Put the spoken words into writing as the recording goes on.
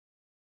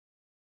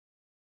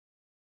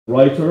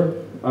writer,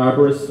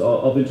 arborist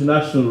of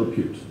international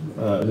repute.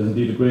 It is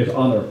indeed a great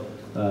honour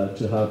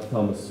to have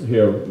Thomas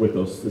here with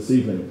us this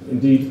evening.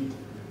 Indeed,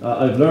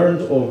 I've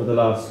learned over the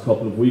last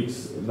couple of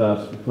weeks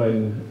that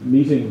when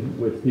meeting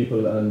with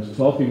people and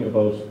talking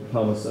about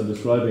Thomas and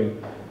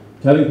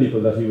telling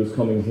people that he was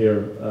coming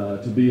here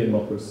to be in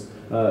Muckross,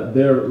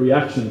 their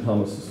reaction,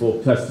 Thomas,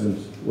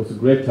 was a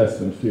great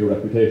testament to your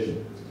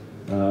reputation.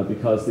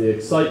 Because the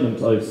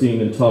excitement I've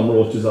seen in Tom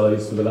Roach's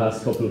eyes for the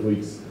last couple of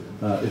weeks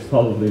is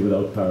probably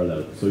without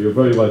parallel. So you're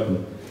very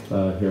welcome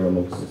here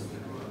amongst us.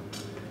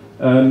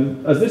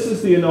 As this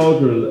is the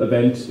inaugural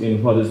event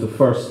in what is the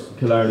first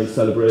Killarney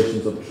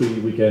Celebrations of Tree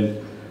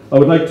Weekend, I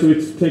would like to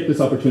take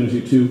this opportunity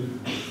to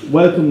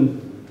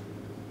welcome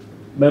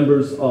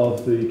members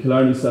of the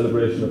Killarney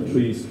Celebration of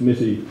Trees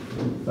Committee,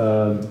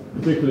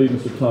 particularly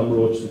Mr. Tom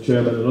Roach, the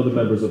chairman, and other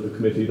members of the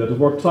committee that have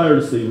worked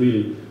tirelessly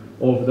really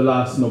over the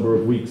last number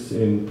of weeks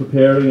in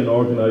preparing and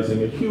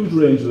organising a huge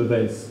range of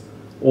events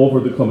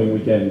over the coming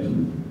weekend.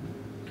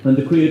 And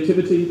the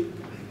creativity,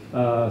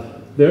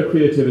 their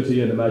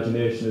creativity and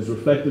imagination is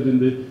reflected in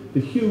the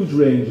huge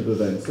range of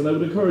events. And I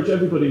would encourage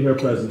everybody here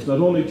present not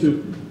only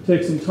to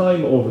take some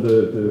time over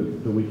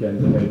the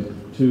weekend ahead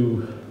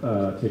to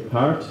take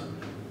part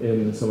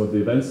in some of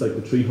the events like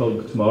the Tree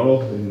Hug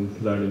tomorrow in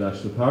Killarney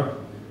National Park,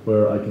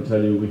 where I can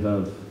tell you we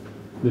have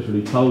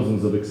literally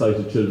thousands of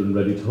excited children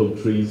ready to hug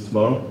trees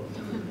tomorrow,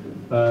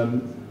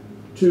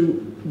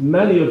 to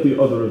many of the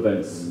other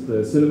events,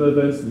 the cinema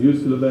events, the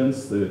musical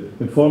events, the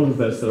informative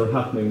events that are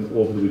happening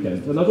over the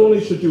weekend. And not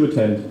only should you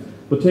attend,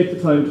 but take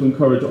the time to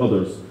encourage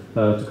others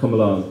to come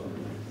along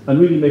and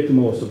really make the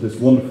most of this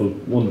wonderful,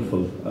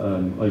 wonderful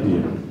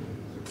idea.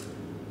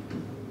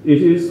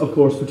 It is, of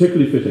course,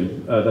 particularly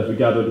fitting that we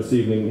gather this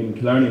evening in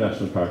Killarney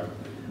National Park,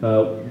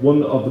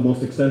 one of the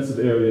most extensive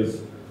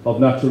areas of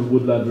natural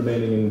woodland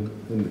remaining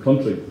in the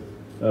country,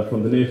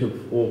 from the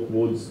native oak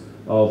woods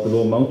of the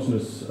low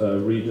mountainous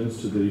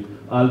regions to the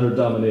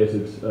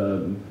alder-dominated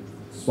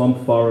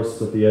swamp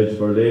forests at the edge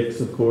of our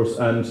lakes, of course,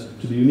 and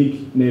to the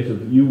unique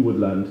native yew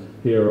woodland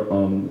here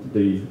on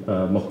the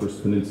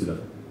Muckross Peninsula.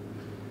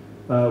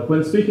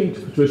 When speaking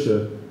to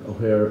Patricia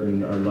O'Hare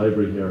in our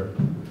library here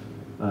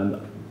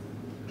and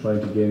trying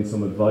to gain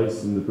some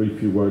advice in the brief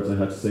few words I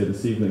had to say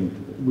this evening,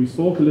 we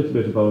spoke a little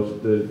bit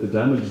about the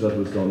damage that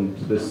was done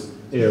to this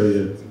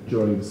area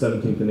during the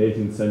 17th and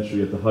 18th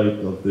century at the height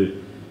of the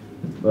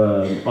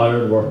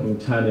ironworking,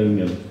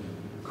 tanning and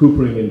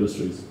coopering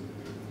industries.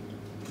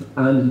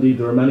 And indeed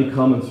there are many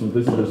comments from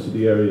visitors to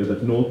the area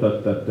that note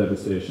that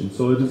devastation.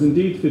 So it is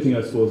indeed fitting,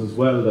 I suppose, as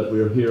well that we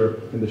are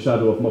here in the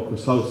shadow of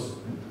Muckross House,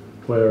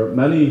 where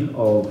many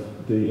of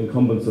the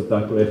incumbents of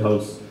that great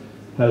house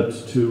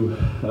helped to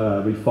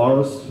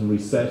reforest and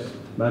reset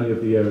many of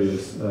the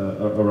areas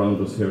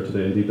around us here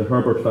today. Indeed, the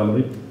Herbert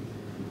family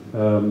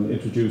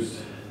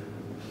introduced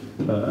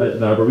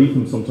an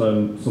arboretum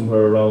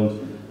somewhere around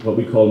what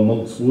we call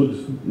Monk's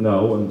Wood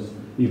now, and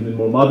even in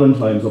more modern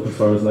times, up as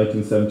far as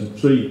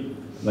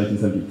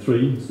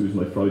 1973, excuse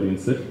my Freudian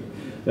slip,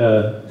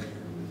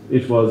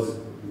 it was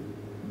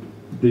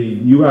the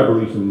new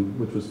arboretum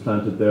which was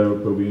planted there,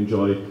 where we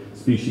enjoy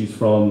species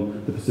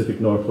from the Pacific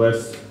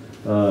Northwest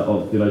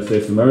of the United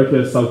States of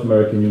America, South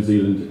America, New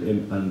Zealand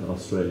and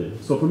Australia.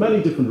 So for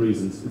many different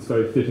reasons, it's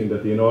very fitting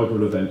that the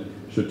inaugural event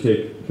should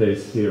take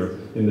place here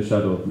in the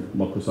shadow of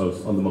Muckross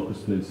House on the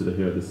Muckross Peninsula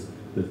here this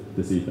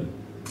evening.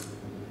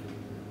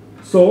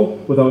 So,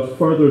 without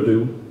further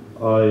ado,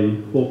 I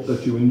hope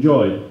that you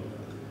enjoy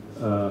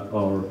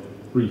our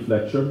brief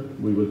lecture.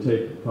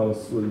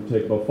 Thomas will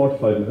take about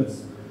 45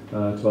 minutes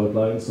to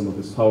outline some of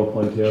this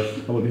PowerPoint here,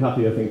 and we'll be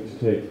happy, I think, to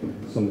take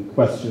some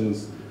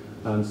questions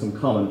and some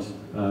comment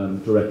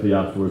directly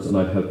afterwards, and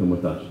I'd help him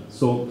with that.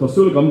 So,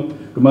 Tásúlagam,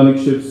 Gomanik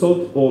Shib,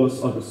 Sult,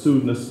 Olus, Agus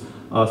Súdnas,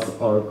 As,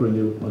 Ar,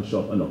 Grinnu, and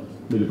Shop, and Up.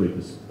 Really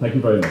briefness. Thank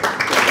you very much.